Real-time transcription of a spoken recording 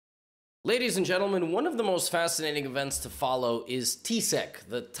Ladies and gentlemen, one of the most fascinating events to follow is TSEC,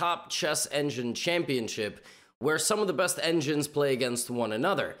 the Top Chess Engine Championship, where some of the best engines play against one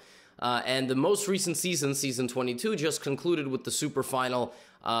another. And the most recent season, Season 22, just concluded with the Super Final,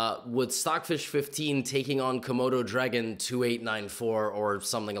 with Stockfish 15 taking on Komodo Dragon 2894 or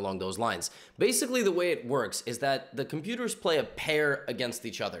something along those lines. Basically, the way it works is that the computers play a pair against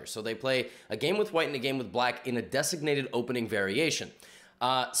each other. So they play a game with white and a game with black in a designated opening variation.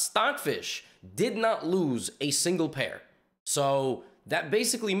 Stockfish did not lose a single pair. So that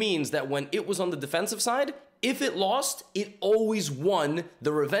basically means that when it was on the defensive side, if it lost, it always won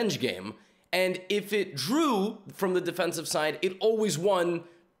the revenge game. And if it drew from the defensive side, it always won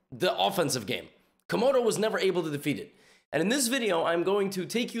the offensive game. Komodo was never able to defeat it. And in this video, I'm going to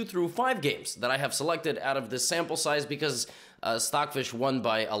take you through 5 games that I have selected out of this sample size because Stockfish won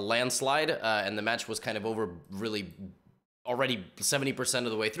by a landslide, and the match was kind of over really already 70%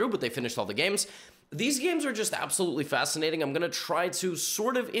 of the way through, but they finished all the games. These games are just absolutely fascinating. I'm going to try to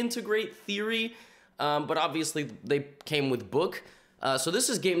sort of integrate theory, but obviously they came with book. So this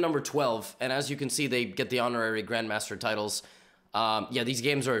is game number 12, and as you can see, they get the honorary Grandmaster titles. Yeah, these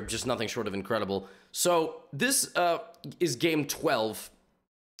games are just nothing short of incredible. So this is game 12,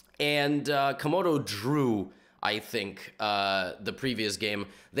 and Komodo drew, I think, the previous game.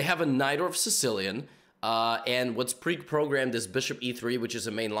 They have a Najdorf Sicilian, and what's pre-programmed is Bishop e3, which is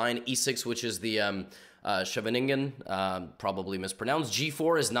a main line, e6, which is the Scheveningen, probably mispronounced.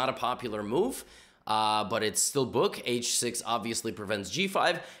 g4 is not a popular move, but it's still book. h6 obviously prevents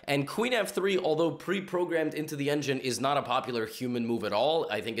g5, and queen f3, although pre-programmed into the engine, is not a popular human move at all.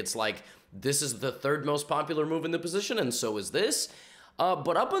 I think it's like, this is the 3rd most popular move in the position, and so is this.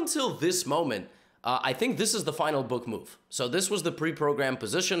 But up until this moment, I think this is the final book move. So this was the pre-programmed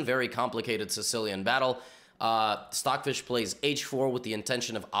position, very complicated Sicilian battle. Stockfish plays h4 with the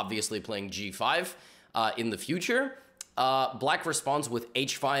intention of obviously playing g5 in the future. Black responds with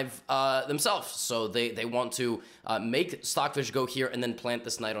h5 themselves. So they want to make Stockfish go here and then plant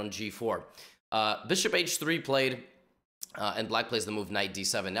this knight on g4. Bishop h3 played, and Black plays the move knight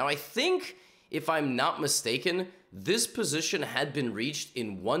d7. Now I think, if I'm not mistaken, this position had been reached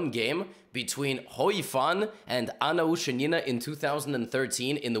in one game between Hoi Fan and Anna Ushanina in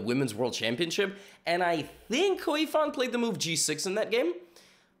 2013 in the Women's World Championship, and I think Hoi Fan played the move g6 in that game,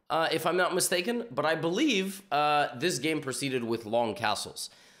 if I'm not mistaken, but I believe this game proceeded with long castles.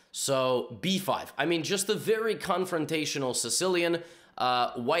 So b5, I mean, just a very confrontational Sicilian.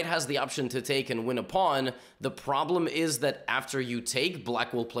 White has the option to take and win a pawn. The problem is that after you take,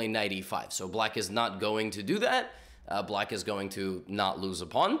 Black will play knight e5. So Black is not going to do that. Black is going to not lose a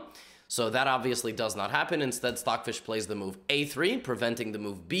pawn. So that obviously does not happen. Instead, Stockfish plays the move a3, preventing the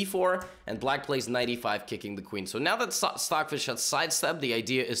move b4, and Black plays knight e5, kicking the queen. So now that Stockfish has sidestepped, the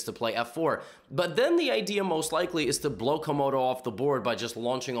idea is to play f4. But then the idea most likely is to blow Komodo off the board by just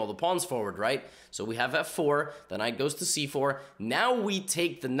launching all the pawns forward, right? So we have f4, the knight goes to c4. Now we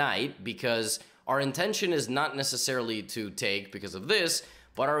take the knight because our intention is not necessarily to take because of this,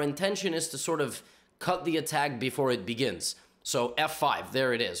 but our intention is to sort of cut the attack before it begins. So f5,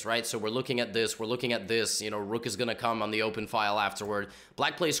 there it is, right? So we're looking at this, you know, rook is going to come on the open file afterward.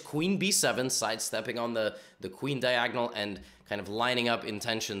 Black plays queen b7, sidestepping on the queen diagonal and kind of lining up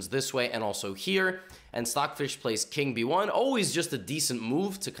intentions this way and also here. And Stockfish plays king b1, always just a decent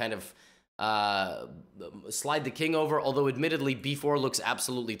move to kind of slide the king over, although admittedly b4 looks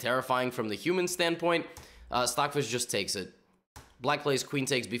absolutely terrifying from the human standpoint. Stockfish just takes it. Black plays queen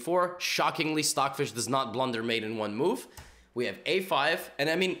takes b4. Shockingly, Stockfish does not blunder mate in one move. We have a5, and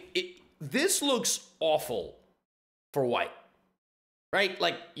I mean, this looks awful for white, right?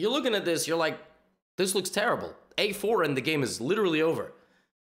 Like, you're looking at this, you're like, this looks terrible. a4 and the game is literally over.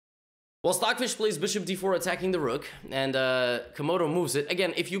 Well, Stockfish plays bishop d4, attacking the rook, and Komodo moves it.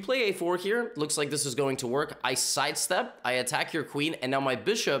 Again, if you play a4 here, looks like this is going to work. I sidestep, I attack your queen, and now my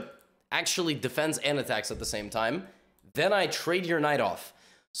bishop actually defends and attacks at the same time. Then I trade your knight off.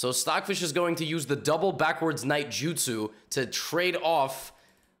 So Stockfish is going to use the double backwards knight jutsu to trade off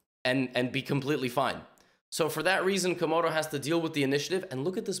and be completely fine. So for that reason, Komodo has to deal with the initiative. And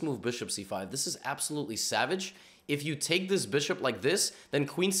look at this move, bishop c5. This is absolutely savage. If you take this bishop like this, then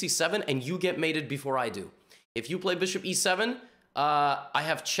queen c7, and you get mated before I do. If you play bishop e7, I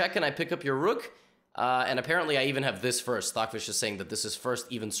have check and I pick up your rook. And apparently I even have this first. Stockfish is saying that this is first,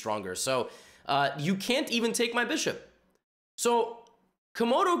 even stronger. So you can't even take my bishop. So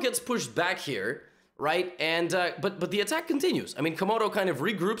Komodo gets pushed back here, right? And but the attack continues. I mean, Komodo kind of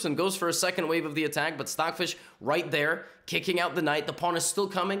regroups and goes for a second wave of the attack, but Stockfish right there, kicking out the knight. The pawn is still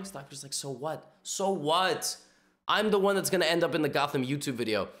coming. Stockfish is like, so what? So what? I'm the one that's going to end up in the Gotham YouTube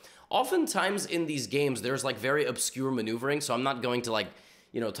video. oftentimes in these games, there's like very obscure maneuvering, so I'm not going to like,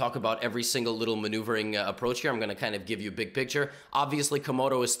 you know, talk about every single little maneuvering approach here. I'm going to kind of give you a big picture. Obviously,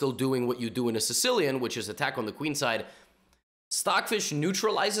 Komodo is still doing what you do in a Sicilian, which is attack on the queen side. Stockfish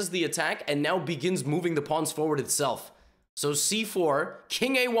neutralizes the attack and now begins moving the pawns forward itself. So c4,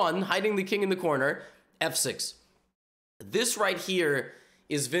 king a1, hiding the king in the corner, f6. This right here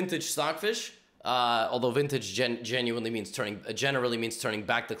is vintage Stockfish, although vintage generally means turning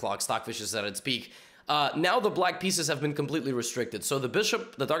back the clock. Stockfish is at its peak. Now the black pieces have been completely restricted. So the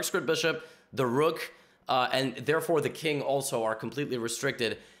bishop, the dark squared bishop, the rook, and therefore the king also are completely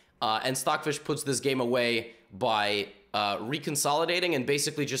restricted. And Stockfish puts this game away by reconsolidating and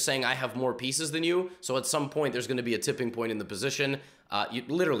basically just saying, I have more pieces than you. So at some point, there's going to be a tipping point in the position.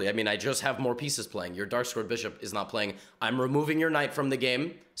 Literally, I mean, I just have more pieces playing. Your dark squared bishop is not playing. I'm removing your knight from the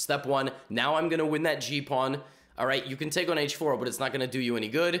game. Step one. Now I'm going to win that g-pawn. All right, you can take on h4, but it's not going to do you any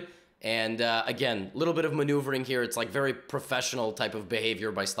good. And again, a little bit of maneuvering here. It's like very professional type of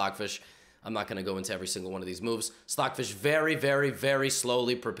behavior by Stockfish. I'm not going to go into every single one of these moves. Stockfish very, very, very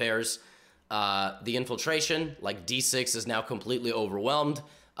slowly prepares the infiltration. Like d6 is now completely overwhelmed.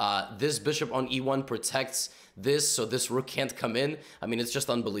 This bishop on e1 protects this, so this rook can't come in. I mean, it's just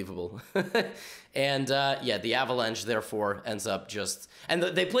unbelievable. And yeah, the avalanche therefore ends up just... And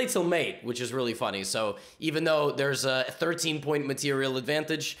they play till mate, which is really funny. So even though there's a 13-point material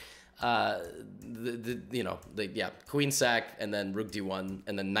advantage... queen sack, and then rook d1,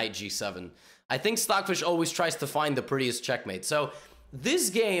 and then knight g7. I think Stockfish always tries to find the prettiest checkmate. So this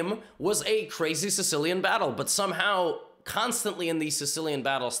game was a crazy Sicilian battle, but somehow, constantly in these Sicilian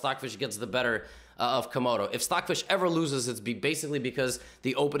battles, Stockfish gets the better of Komodo. If Stockfish ever loses, it's basically because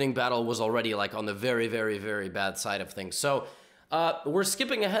the opening battle was already like on the very, very, very bad side of things. So we're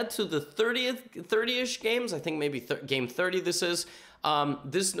skipping ahead to the 30-ish games. I think maybe game 30 this is.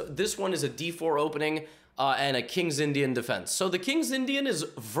 This one is a d4 opening and a King's Indian defense. So the King's Indian is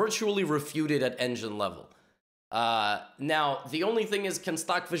virtually refuted at engine level. Now, the only thing is, can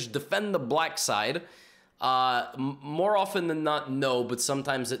Stockfish defend the black side? More often than not, no, but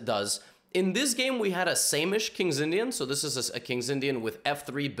sometimes it does. In this game, we had a same-ish King's Indian. So this is a King's Indian with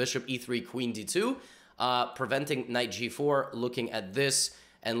f3, bishop e3, queen d2, preventing knight g4, looking at this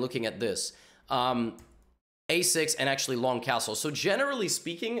and looking at this. A6 and actually long castle. So generally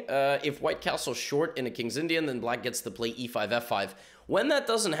speaking, if white castle's short in a King's Indian, then black gets to play e5, f5. When that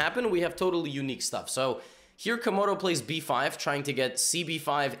doesn't happen, we have totally unique stuff. So here Komodo plays b5, trying to get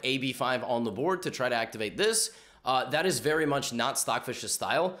cb5, ab5 on the board to try to activate this. That is very much not Stockfish's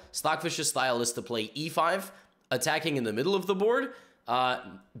style. Stockfish's style is to play e5, attacking in the middle of the board.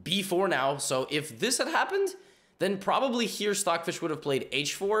 B4 now. So if this had happened, then probably here Stockfish would have played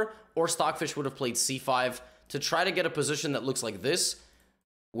h4, or Stockfish would have played c5, to try to get a position that looks like this,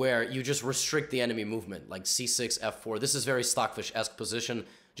 where you just restrict the enemy movement, like c6, f4. This is very Stockfish-esque position,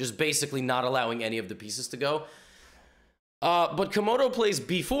 just basically not allowing any of the pieces to go. But Komodo plays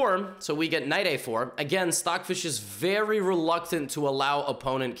b4, so we get knight a4. Again, Stockfish is very reluctant to allow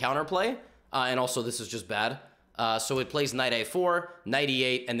opponent counterplay, and also this is just bad. So it plays knight a4, knight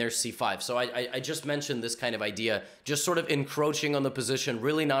e8, and there's c5. So I just mentioned this kind of idea, just sort of encroaching on the position,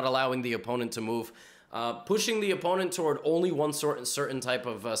 really not allowing the opponent to move. Pushing the opponent toward only one certain type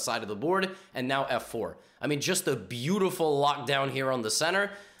of side of the board, and now f4. I mean, just a beautiful lockdown here on the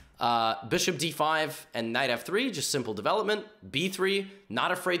center. Bishop d5 and knight f3, just simple development. b3,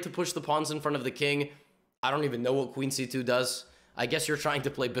 not afraid to push the pawns in front of the king. I don't even know what queen c2 does. I guess you're trying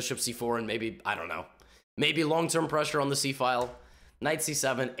to play bishop c4 and maybe, I don't know, maybe long-term pressure on the c-file. Knight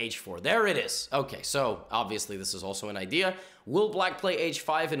c7, h4. There it is. Okay, so obviously this is also an idea. Will black play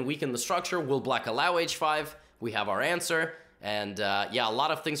h5 and weaken the structure? Will black allow h5? We have our answer. And yeah, a lot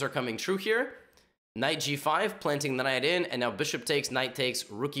of things are coming true here. Knight g5, planting the knight in, and now bishop takes, knight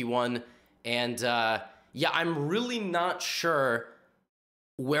takes, rook e1. And yeah, I'm really not sure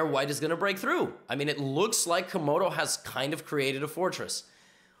where white is going to break through. I mean, it looks like Komodo has kind of created a fortress.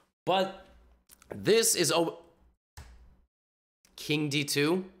 But this is... King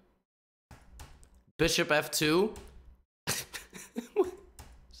d2, bishop f2,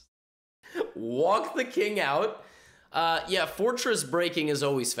 walk the king out. Yeah, fortress breaking is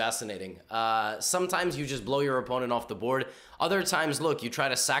always fascinating. Sometimes you just blow your opponent off the board. Other times, look, you try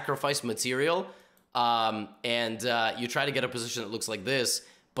to sacrifice material, and you try to get a position that looks like this.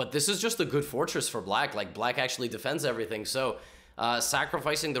 But this is just a good fortress for black. Like, black actually defends everything. So,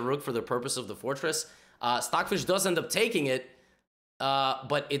 sacrificing the rook for the purpose of the fortress. Stockfish does end up taking it.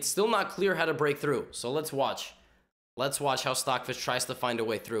 But it's still not clear how to break through. So let's watch. Let's watch how Stockfish tries to find a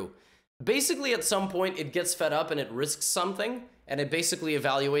way through. Basically, at some point, it gets fed up and it risks something. and it basically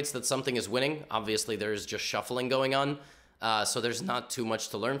evaluates that something is winning. Obviously, there's just shuffling going on, so there's not too much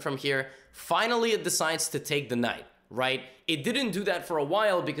to learn from here. Finally, it decides to take the knight, right? It didn't do that for a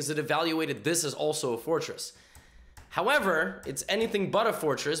while because it evaluated this as also a fortress. However, it's anything but a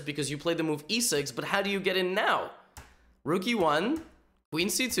fortress because you play the move e6, but how do you get in now? Rook e1, queen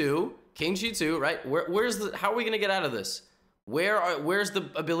c2, king g2, right? How are we going to get out of this? Where's the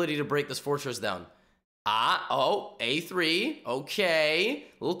ability to break this fortress down? A3, okay.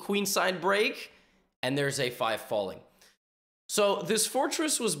 Little queenside break, and there's a5 falling. So this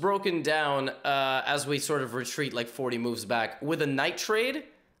fortress was broken down as we sort of retreat like 40 moves back with a knight trade,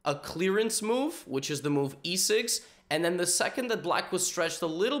 a clearance move, which is the move e6, and then the second that black was stretched a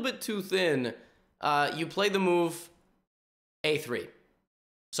little bit too thin, you play the move a3.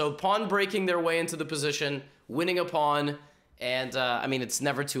 So pawn breaking their way into the position, winning a pawn, and I mean, it's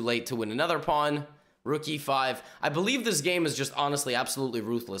never too late to win another pawn. Rook e5. I believe this game is just honestly absolutely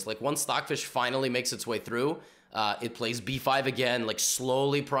ruthless. Like once Stockfish finally makes its way through, it plays b5 again, like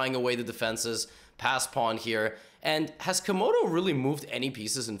slowly prying away the defenses, pass pawn here. And has Komodo really moved any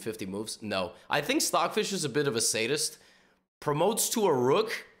pieces in 50 moves? No. I think Stockfish is a bit of a sadist. Promotes to a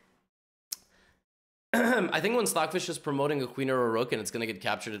rook. I think when Stockfish is promoting a queen or a rook and it's going to get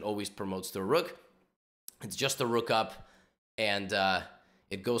captured, it always promotes to a rook. It's just a rook up, and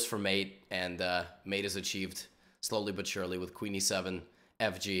it goes for mate, and mate is achieved slowly but surely with queen e7,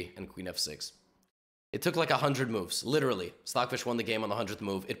 fg, and queen f6. It took like 100 moves, literally. Stockfish won the game on the 100th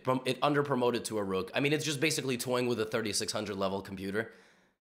move. It under-promoted to a rook. I mean, it's just basically toying with a 3600 level computer.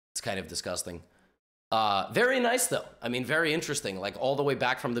 It's kind of disgusting. Very nice, though. I mean, very interesting. Like, all the way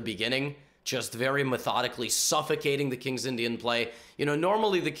back from the beginning, just very methodically suffocating the King's Indian play. You know,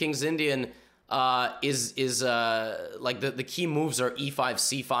 normally the King's Indian is like the key moves are e5,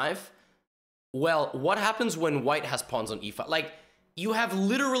 c5. Well, what happens when white has pawns on e5? Like, you have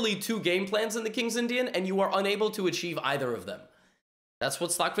literally two game plans in the King's Indian, and you are unable to achieve either of them. That's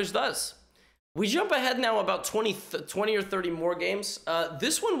what Stockfish does. We jump ahead now about 20 or 30 more games.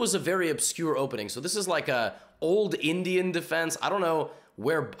 This one was a very obscure opening. So this is like a old Indian defense. I don't know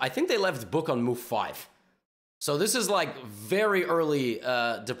where. I think they left book on move 5. So this is like very early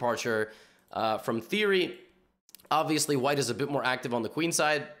departure from theory. Obviously, white is a bit more active on the queen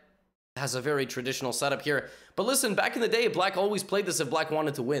side. Has a very traditional setup here. But listen, back in the day, black always played this if black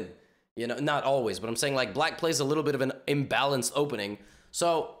wanted to win. You know, not always, but I'm saying like black plays a little bit of an imbalanced opening.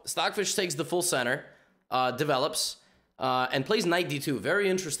 So Stockfish takes the full center, develops, and plays knight d2. Very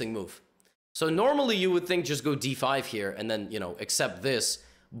interesting move. So normally you would think just go d5 here and then, you know, accept this.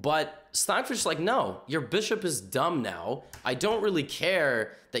 But Stockfish like, no, your bishop is dumb now. I don't really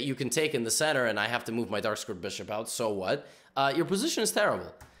care that you can take in the center and I have to move my dark squared bishop out. So what? Your position is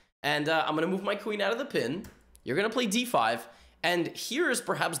terrible. And I'm going to move my queen out of the pin. You're going to play d5. And here is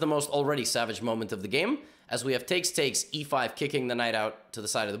perhaps the most already savage moment of the game, as we have takes, e5, kicking the knight out to the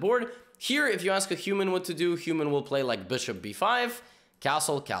side of the board. Here, if you ask a human what to do, human will play like bishop b5,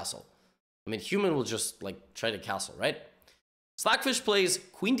 castle, castle. I mean, human will just like try to castle, right? Stockfish plays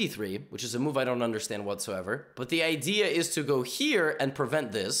queen d3, which is a move I don't understand whatsoever. But the idea is to go here and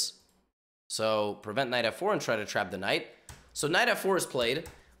prevent this. So prevent knight f4 and try to trap the knight. So knight f4 is played.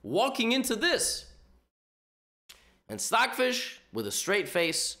 Walking into this. And Stockfish, with a straight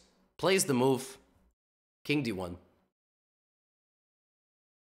face, plays the move, king d1.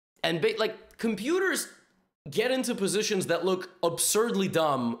 And like, computers get into positions that look absurdly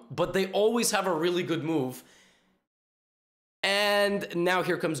dumb, but they always have a really good move. And now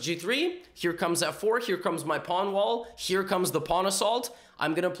here comes g3, here comes f4, here comes my pawn wall, here comes the pawn assault.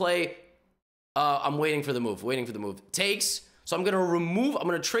 I'm gonna play, I'm waiting for the move, Takes. So I'm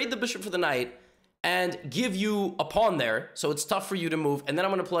going to trade the bishop for the knight and give you a pawn there. So it's tough for you to move. And then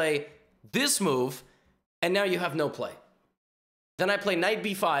I'm going to play this move. And now you have no play. Then I play knight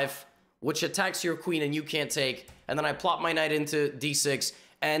b5, which attacks your queen and you can't take. And then I plop my knight into d6.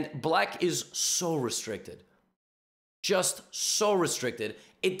 And black is so restricted. Just so restricted.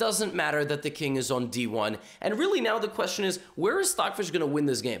 It doesn't matter that the king is on d1. And really now the question is, where is Stockfish going to win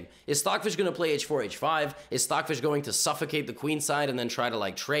this game? Is Stockfish going to play h4, h5? Is Stockfish going to suffocate the queen side and then try to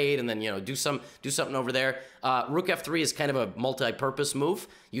like trade and then, you know, do something over there? Rook f3 is kind of a multi-purpose move.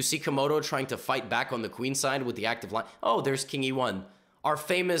 You see Komodo trying to fight back on the queen side with the active line. Oh, there's king e1. Our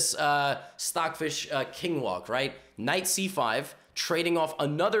famous Stockfish king walk, right? Knight c5. Trading off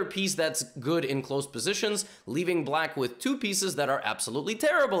another piece that's good in close positions, leaving black with two pieces that are absolutely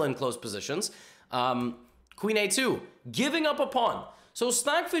terrible in close positions. Queen a2, giving up a pawn. So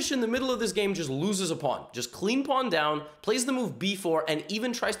Stockfish in the middle of this game just loses a pawn. Just clean pawn down, plays the move b4, and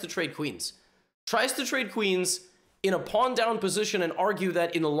even tries to trade queens. in a pawn down position and argue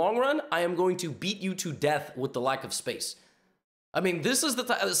that in the long run, I am going to beat you to death with the lack of space. I mean, this is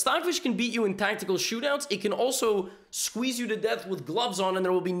the Stockfish can beat you in tactical shootouts. It can also squeeze you to death with gloves on, and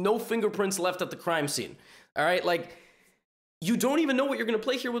there will be no fingerprints left at the crime scene. All right, like, you don't even know what you're going to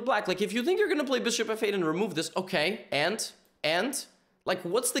play here with black. Like, if you think you're going to play bishop f8 and remove this, okay, and, like,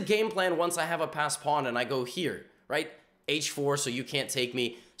 what's the game plan once I have a passed pawn and I go here, right? h4, so you can't take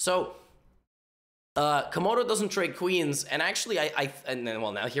me. So, Komodo doesn't trade queens, and actually, and then,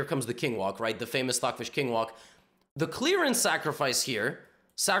 well, now here comes the king walk, right? The famous Stockfish king walk. The clearance sacrifice here,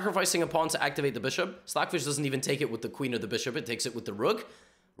 sacrificing a pawn to activate the bishop. Stockfish doesn't even take it with the queen or the bishop. It takes it with the rook.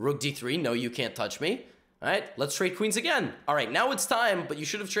 Rook d3. No, you can't touch me. All right, let's trade queens again. All right, now it's time, but you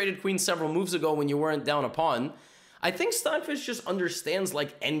should have traded queens several moves ago when you weren't down a pawn. I think Stockfish just understands,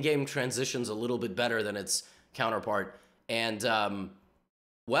 like, endgame transitions a little bit better than its counterpart. And,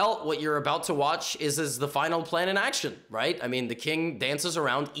 well, what you're about to watch is the final plan in action, right? I mean, the king dances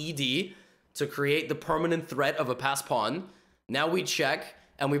around ED to create the permanent threat of a passed pawn. Now we check,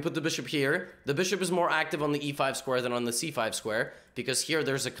 and we put the bishop here. The bishop is more active on the e5 square than on the c5 square, because here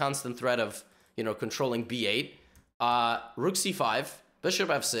there's a constant threat of, you know, controlling b8. Rook c5, bishop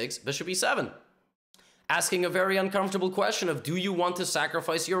f6, bishop e7. Asking a very uncomfortable question of, do you want to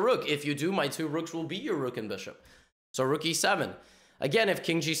sacrifice your rook? If you do, my two rooks will beat your rook and bishop. So rook e7. Again, if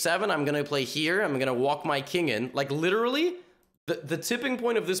king g7, I'm going to play here. I'm going to walk my king in. Like, literally, the tipping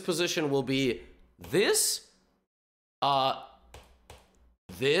point of this position will be this,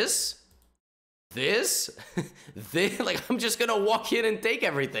 this, like, I'm just gonna walk in and take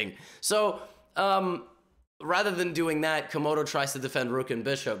everything. So, rather than doing that, Komodo tries to defend rook and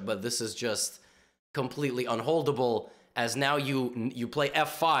bishop, but this is just completely unholdable, as now you play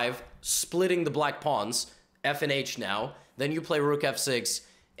f5, splitting the black pawns, f and h now, then you play rook f6,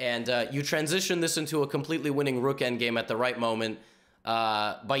 and you transition this into a completely winning rook endgame at the right moment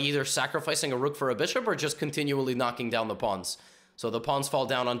by either sacrificing a rook for a bishop or just continually knocking down the pawns. So the pawns fall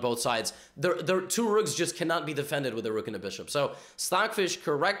down on both sides. The two rooks just cannot be defended with a rook and a bishop. So Stockfish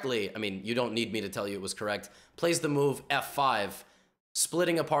correctly, I mean, you don't need me to tell you it was correct, plays the move f5,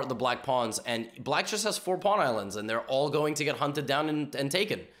 splitting apart the black pawns, and black just has 4 pawn islands, and they're all going to get hunted down and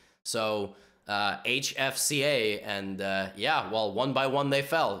taken. So HFCA, and yeah, well, one by one they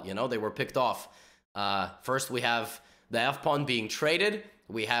fell, you know, they were picked off. First we have the f pawn being traded,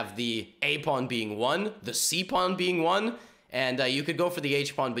 we have the a pawn being won, the c pawn being won, and you could go for the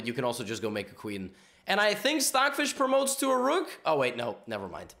h pawn, but you can also just go make a queen. And I think Stockfish promotes to a rook. Oh wait, no, never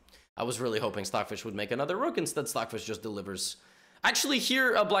mind. I was really hoping Stockfish would make another rook. Instead, Stockfish just delivers. Actually,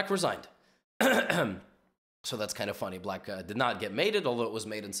 here, black resigned. So that's kind of funny. Black did not get mated, although it was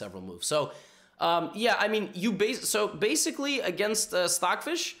made in several moves. So, yeah, I mean, so basically against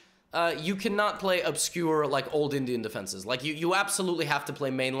Stockfish, you cannot play obscure, like, old Indian defenses. Like, you absolutely have to play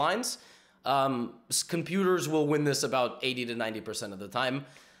main lines. Computers will win this about 80 to 90% of the time.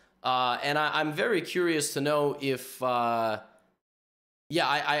 And I'm very curious to know if, yeah,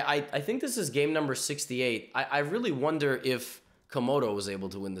 I think this is game number 68. I really wonder if Komodo was able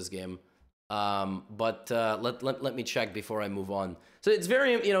to win this game. But let me check before I move on. So it's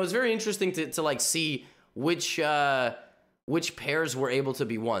very, you know, it's very interesting to like see which pairs were able to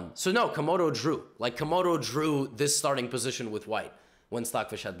be won. So no, Komodo drew. Like, Komodo drew this starting position with white when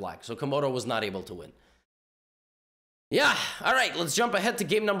Stockfish had black. So Komodo was not able to win. Yeah, all right, let's jump ahead to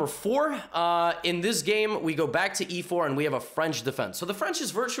game number 4. In this game, we go back to e4, and we have a French defense. So the French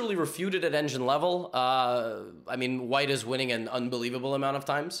is virtually refuted at engine level. I mean, white is winning an unbelievable amount of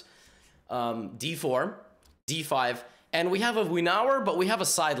times. D4, D5, and we have a Winauer, but we have a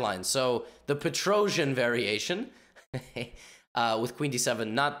sideline. So the Petrosian variation with Queen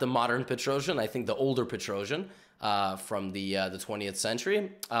D7, not the modern Petrosian, I think the older Petrosian. From the 20th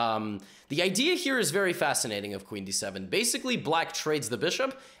century. The idea here is very fascinating of Queen d7. Basically, black trades the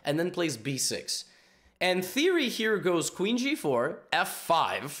bishop and then plays b6. And theory here goes Queen g4,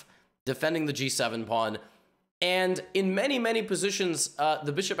 f5, defending the g7 pawn. And in many, many positions,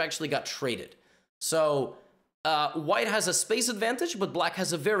 the bishop actually got traded. So white has a space advantage, but black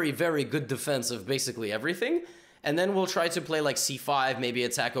has a very, very good defense of basically everything. And then we'll try to play like c5, maybe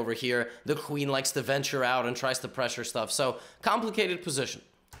attack over here. The queen likes to venture out and tries to pressure stuff. So, complicated position.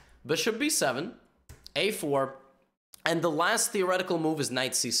 Bishop b7, a4, and the last theoretical move is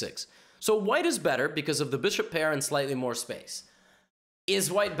knight c6. So white is better because of the bishop pair and slightly more space.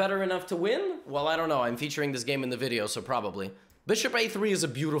 Is white better enough to win? Well, I don't know. I'm featuring this game in the video, so probably. Bishop a3 is a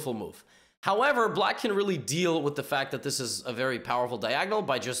beautiful move. However, black can really deal with the fact that this is a very powerful diagonal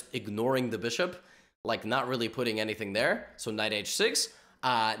by just ignoring the bishop. Like, not really putting anything there. So knight h6,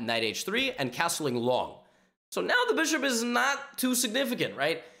 knight h3, and castling long. So now the bishop is not too significant,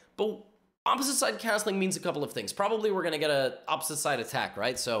 right? But opposite side castling means a couple of things. Probably we're going to get an opposite side attack,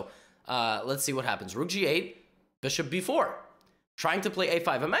 right? So let's see what happens. Rook g8, bishop b4. Trying to play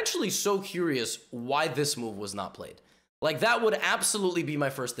a5. I'm actually so curious why this move was not played. Like, that would absolutely be my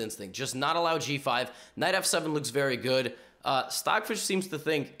first instinct. Just not allow g5. Knight f7 looks very good. Stockfish seems to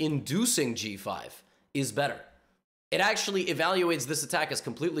think inducing g5 is better. It actually evaluates this attack as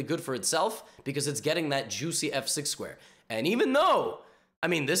completely good for itself because it's getting that juicy f6 square. And even though, I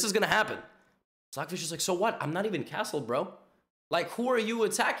mean, this is going to happen, Stockfish is like, so what? I'm not even castled, bro. Like, who are you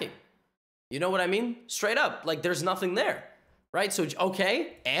attacking? You know what I mean? Straight up. Like, there's nothing there, right? So,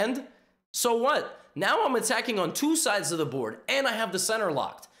 okay, and so what? Now I'm attacking on two sides of the board, and I have the center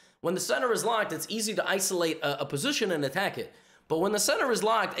locked. When the center is locked, it's easy to isolate a position and attack it. But when the center is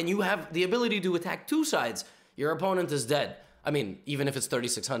locked and you have the ability to attack two sides, your opponent is dead. I mean, even if it's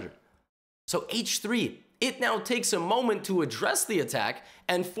 3,600. So h3, it now takes a moment to address the attack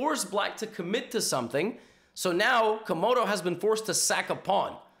and force black to commit to something. So now Komodo has been forced to sack a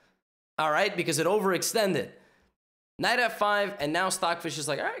pawn. All right, because it overextended. Knight f5, and now Stockfish is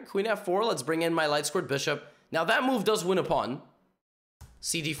like, all right, queen f4, let's bring in my light-scored bishop. Now that move does win a pawn.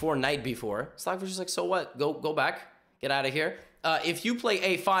 cd4, knight b4. Stockfish is like, so what? Go back. Get out of here. If you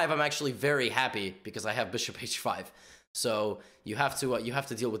play a5, I'm actually very happy because I have bishop h5. So you have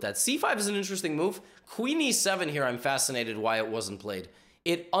to deal with that. c5 is an interesting move. Queen e7 here, I'm fascinated why it wasn't played.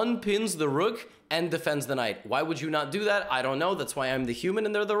 It unpins the rook and defends the knight. Why would you not do that? I don't know. That's why I'm the human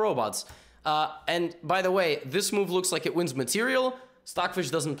and they're the robots. And by the way, this move looks like it wins material. Stockfish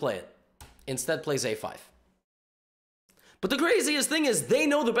doesn't play it. Instead plays a5. But the craziest thing is they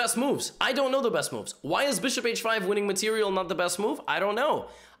know the best moves. I don't know the best moves. Why is bishop h5 winning material not the best move? I don't know.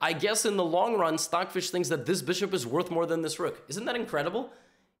 I guess in the long run, Stockfish thinks that this bishop is worth more than this rook. Isn't that incredible?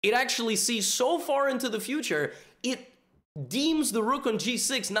 It actually sees so far into the future, it deems the rook on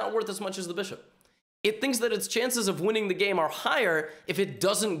g6 not worth as much as the bishop. It thinks that its chances of winning the game are higher if it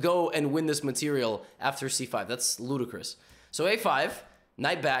doesn't go and win this material after c5. That's ludicrous. So a5,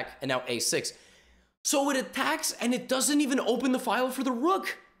 knight back, and now a6. So it attacks and it doesn't even open the file for the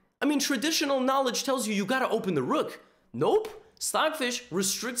rook. I mean, traditional knowledge tells you gotta open the rook. Nope. Stockfish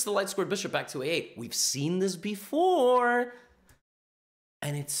restricts the light-squared bishop back to a8. We've seen this before.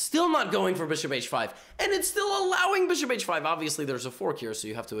 And it's still not going for bishop h5. And it's still allowing bishop h5. Obviously, there's a fork here, so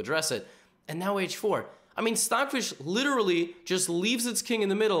you have to address it. And now h4. I mean, Stockfish literally just leaves its king in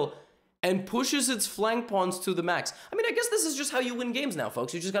the middle and pushes its flank pawns to the max. I mean, I guess this is just how you win games now,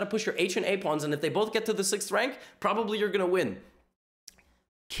 folks. You just gotta push your h and a pawns, and if they both get to the 6th rank, probably you're gonna win.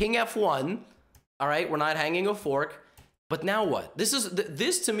 King f1. All right, we're not hanging a fork. But now what?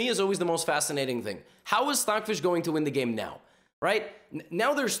 This to me is always the most fascinating thing. How is Stockfish going to win the game now? Right?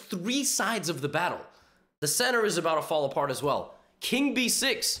 Now there's 3 sides of the battle. The center is about to fall apart as well. King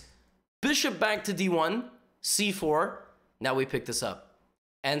b6. Bishop back to d1. c4. Now we pick this up.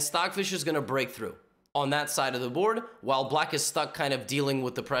 And Stockfish is going to break through on that side of the board while black is stuck kind of dealing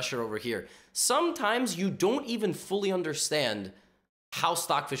with the pressure over here. Sometimes you don't even fully understand how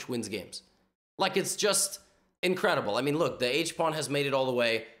Stockfish wins games. Like, it's just incredible. I mean, look, the h-pawn has made it all the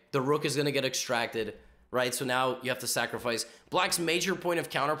way. The rook is going to get extracted, right? So now you have to sacrifice. Black's major point of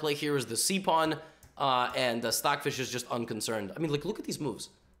counterplay here is the c-pawn, and the Stockfish is just unconcerned. I mean, like, look at these moves.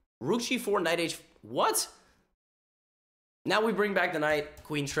 Rook g4, knight h... What? Now we bring back the knight,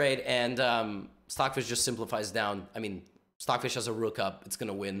 queen trade, and Stockfish just simplifies down. I mean, Stockfish has a rook up. It's going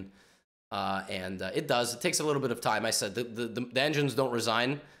to win. And it does. It takes a little bit of time. I said the engines don't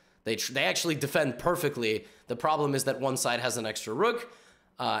resign. They actually defend perfectly. The problem is that one side has an extra rook,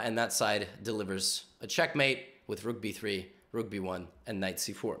 and that side delivers a checkmate with rook b3, rook b1, and knight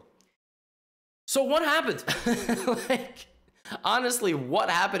c4. So what happened? Like, honestly, what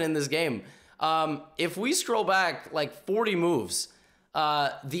happened in this game? If we scroll back like 40 moves,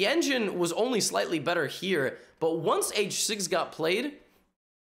 the engine was only slightly better here, but once h6 got played,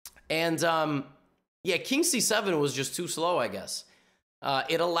 and yeah, king c7 was just too slow, I guess.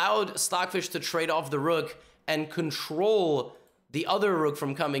 It allowed Stockfish to trade off the rook and control the other rook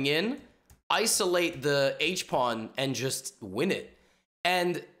from coming in, isolate the h-pawn, and just win it.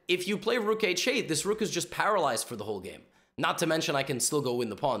 And if you play rook h8, this rook is just paralyzed for the whole game. Not to mention I can still go win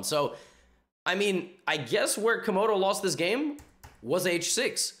the pawn. So, I mean, I guess where Komodo lost this game was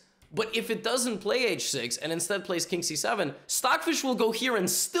h6. But if it doesn't play h6 and instead plays king c7, Stockfish will go here and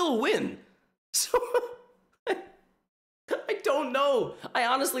still win. So... I don't know. I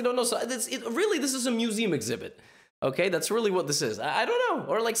honestly don't know. So really, this is a museum exhibit. Okay, that's really what this is. I don't know.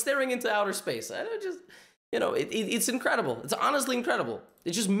 Or like staring into outer space. You know, it's incredible. It's honestly incredible.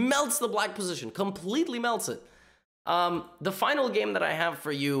 It just melts the black position, completely melts it. The final game that I have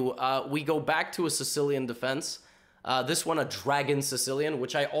for you, we go back to a Sicilian defense. This one, a Dragon Sicilian,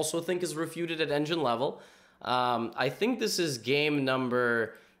 which I also think is refuted at engine level. I think this is game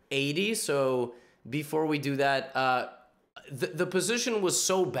number 80, so before we do that, the position was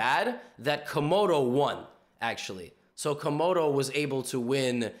so bad that Komodo won, actually. So Komodo was able to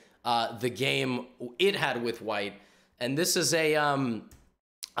win the game it had with white. And this is a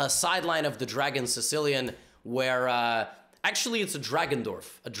sideline of the Dragon Sicilian where actually it's a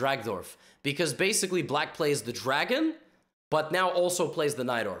Dragdorf, because basically black plays the dragon, but now also plays the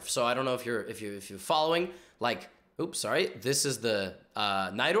Najdorf. So I don't know if you're following. Like, oops, sorry, this is the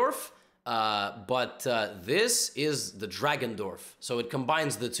Najdorf, but this is the Dragendorf. So it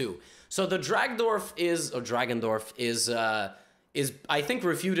combines the two. So the Dragendorf is I think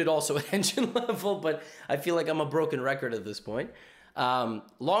refuted also at engine level, but I feel like I'm a broken record at this point.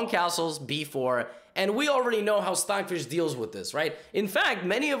 Long castles, b4, and we already know how Stockfish deals with this, right? In fact,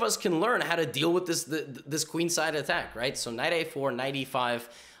 many of us can learn how to deal with this queenside attack, right? So knight a4, knight e5.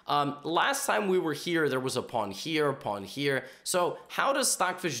 Last time we were here, there was a pawn here, pawn here. So how does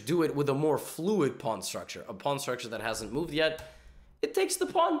Stockfish do it with a more fluid pawn structure? A pawn structure that hasn't moved yet. It takes the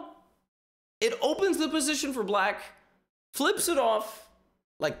pawn. It opens the position for black, flips it off,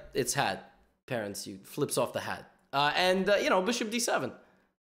 like it's hat. Parents, you flips off the hat. You know, bishop d7.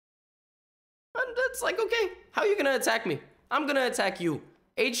 And that's like, okay, how are you going to attack me? I'm going to attack you.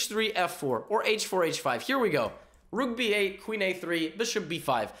 h3, f4, or h4, h5. Here we go. Rook b8, queen a3, bishop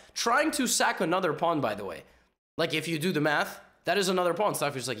b5. Trying to sack another pawn, by the way. Like, if you do the math, that is another pawn.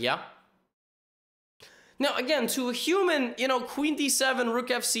 Stockfish is like, yeah. Now, again, to a human, you know, queen d7, rook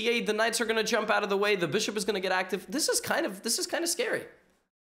fc8, the knights are going to jump out of the way, the bishop is going to get active. This is kind of scary.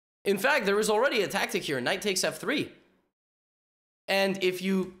 In fact, there is already a tactic here. Knight takes f3. And if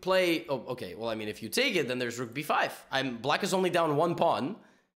you play... Oh, okay, well, I mean, if you take it, then there's rook b5. Black is only down one pawn,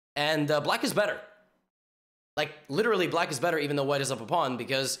 and black is better. Like, literally, black is better even though white is up a pawn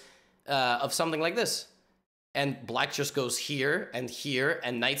because of something like this. And black just goes here, and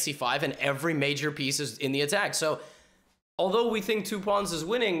knight c5, and every major piece is in the attack. So, although we think two pawns is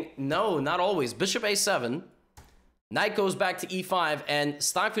winning, no, not always. Bishop a7, knight goes back to e5, and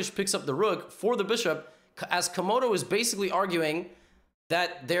Stockfish picks up the rook for the bishop, as Komodo is basically arguing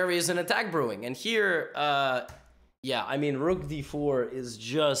that there is an attack brewing. And here, yeah, I mean, rook d4 is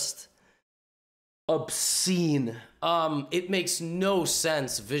just obscene. It makes no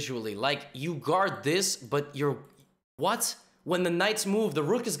sense visually. Like, you guard this, but you're... What? When the knights move, the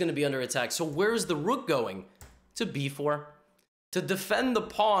rook is going to be under attack. So where's the rook going? To b4. To defend the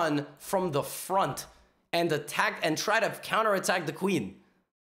pawn from the front and attack and try to counterattack the queen.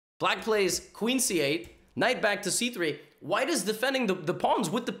 Black plays queen c8, knight back to c3. White is defending the pawns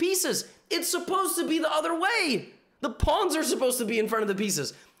with the pieces. It's supposed to be the other way. The pawns are supposed to be in front of the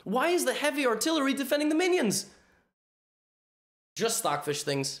pieces. Why is the heavy artillery defending the minions? Just Stockfish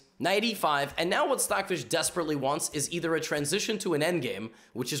things. Knight e5, and now what Stockfish desperately wants is either a transition to an endgame,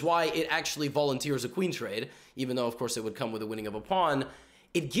 which is why it actually volunteers a queen trade, even though, of course, it would come with the winning of a pawn.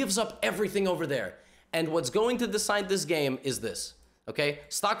 It gives up everything over there. And what's going to decide this game is this. Okay,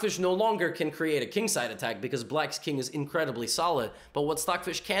 Stockfish no longer can create a kingside attack because black's king is incredibly solid. But what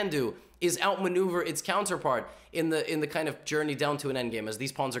Stockfish can do is outmaneuver its counterpart in the kind of journey down to an endgame, as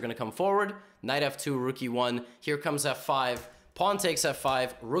these pawns are going to come forward. Knight f2, rook e1. Here comes f5. Pawn takes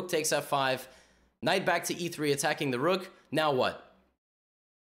f5. Rook takes f5. Knight back to e3, attacking the rook. Now what?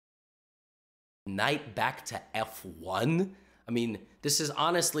 Knight back to f1? I mean, this is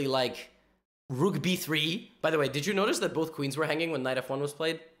honestly like... Rook b3. By the way, did you notice that both queens were hanging when knight f1 was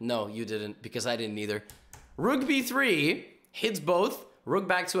played? No, you didn't, because I didn't either. Rook b3 hits both. Rook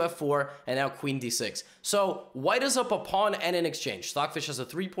back to f4, and now queen d6. So white is up a pawn and an exchange. Stockfish has a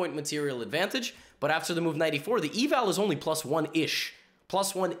 3-point material advantage, but after the move knight e4, the eval is only +1-ish.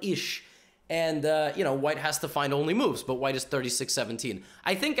 +1-ish. And, you know, white has to find only moves, but white is 36-17.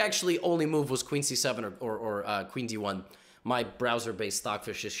 I think actually only move was queen c7 or queen d1. My browser-based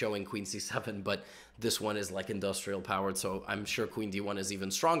Stockfish is showing queen c7, but this one is like industrial powered, so I'm sure queen d1 is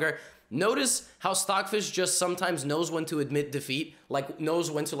even stronger. Notice how Stockfish just sometimes knows when to admit defeat, like knows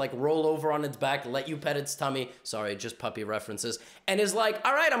when to like roll over on its back, let you pet its tummy, sorry, just puppy references, and is like,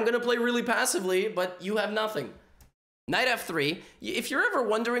 all right, I'm gonna play really passively, but you have nothing. Knight f3, if you're ever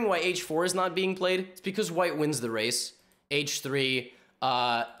wondering why h4 is not being played, it's because white wins the race. h3,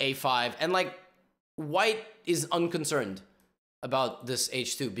 a5, and like, white is unconcerned about this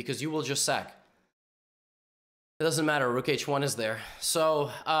h2 because you will just sack. It doesn't matter, rook h1 is there.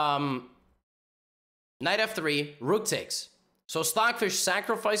 So, knight f3, rook takes. So Stockfish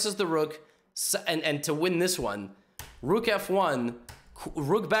sacrifices the rook, and to win this one, rook f1,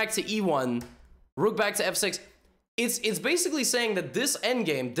 rook back to e1, rook back to f6. It's basically saying that this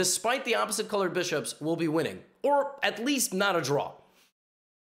endgame, despite the opposite colored bishops, will be winning, or at least not a draw.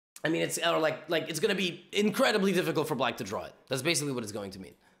 I mean, it's it's going to be incredibly difficult for black to draw it. That's basically what it's going to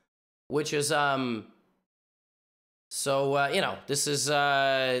mean. Which is, you know, this is,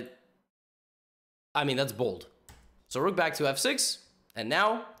 I mean, that's bold. So rook back to f6, and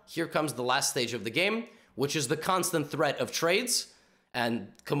now here comes the last stage of the game, which is the constant threat of trades.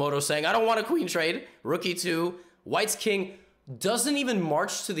 And Komodo saying, I don't want a queen trade. Rook e2, white's king doesn't even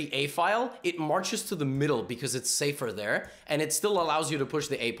march to the a file. It marches to the middle because it's safer there, and it still allows you to push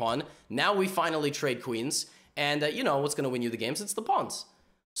the a pawn. Now we finally trade queens, and you know what's going to win you the games? It's the pawns.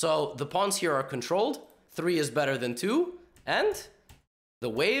 So the pawns here are controlled. 3 is better than 2, and the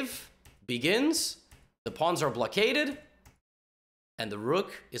wave begins. The pawns are blockaded, and the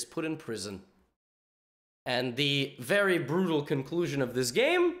rook is put in prison. And the very brutal conclusion of this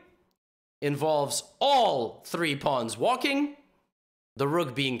game involves all 3 pawns walking, the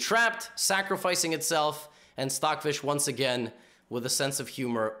rook being trapped, sacrificing itself, and Stockfish once again, with a sense of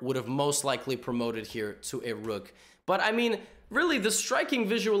humor, would have most likely promoted here to a rook. But I mean, really, the striking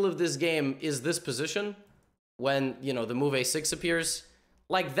visual of this game is this position when, you know, the move a6 appears.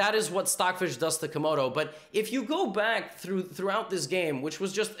 Like, that is what Stockfish does to Komodo. But if you go back throughout this game, which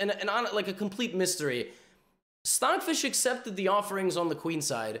was just like a complete mystery, Stockfish accepted the offerings on the queen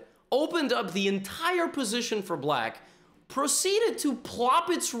side, opened up the entire position for black, proceeded to plop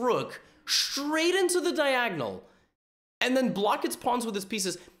its rook straight into the diagonal, and then block its pawns with its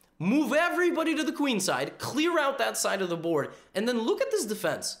pieces, move everybody to the queen side, clear out that side of the board, and then look at this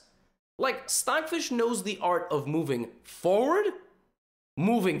defense. Like, Stockfish knows the art of moving forward,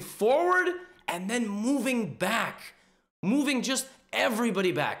 and then moving back. Moving just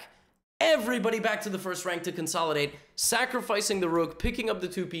everybody back. Everybody back to the first rank to consolidate, sacrificing the rook, picking up the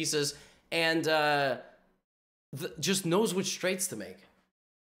 2 pieces, and just knows which straights to make.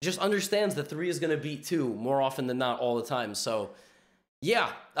 Just understands that 3 is going to beat 2 more often than not all the time. So, yeah,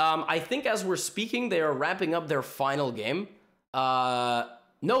 I think as we're speaking, they are wrapping up their final game.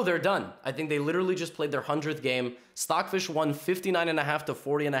 No, they're done. I think they literally just played their 100th game. Stockfish won 59.5 to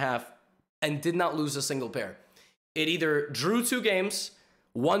 40.5 and did not lose a single pair. It either drew 2 games,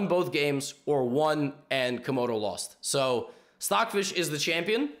 won both games, or won and Komodo lost. So Stockfish is the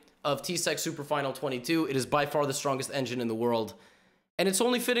champion of TSEC Super Final 22. It is by far the strongest engine in the world, and it's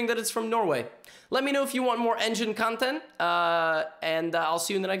only fitting that it's from Norway. Let me know if you want more engine content, and I'll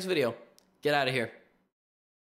see you in the next video. Get out of here.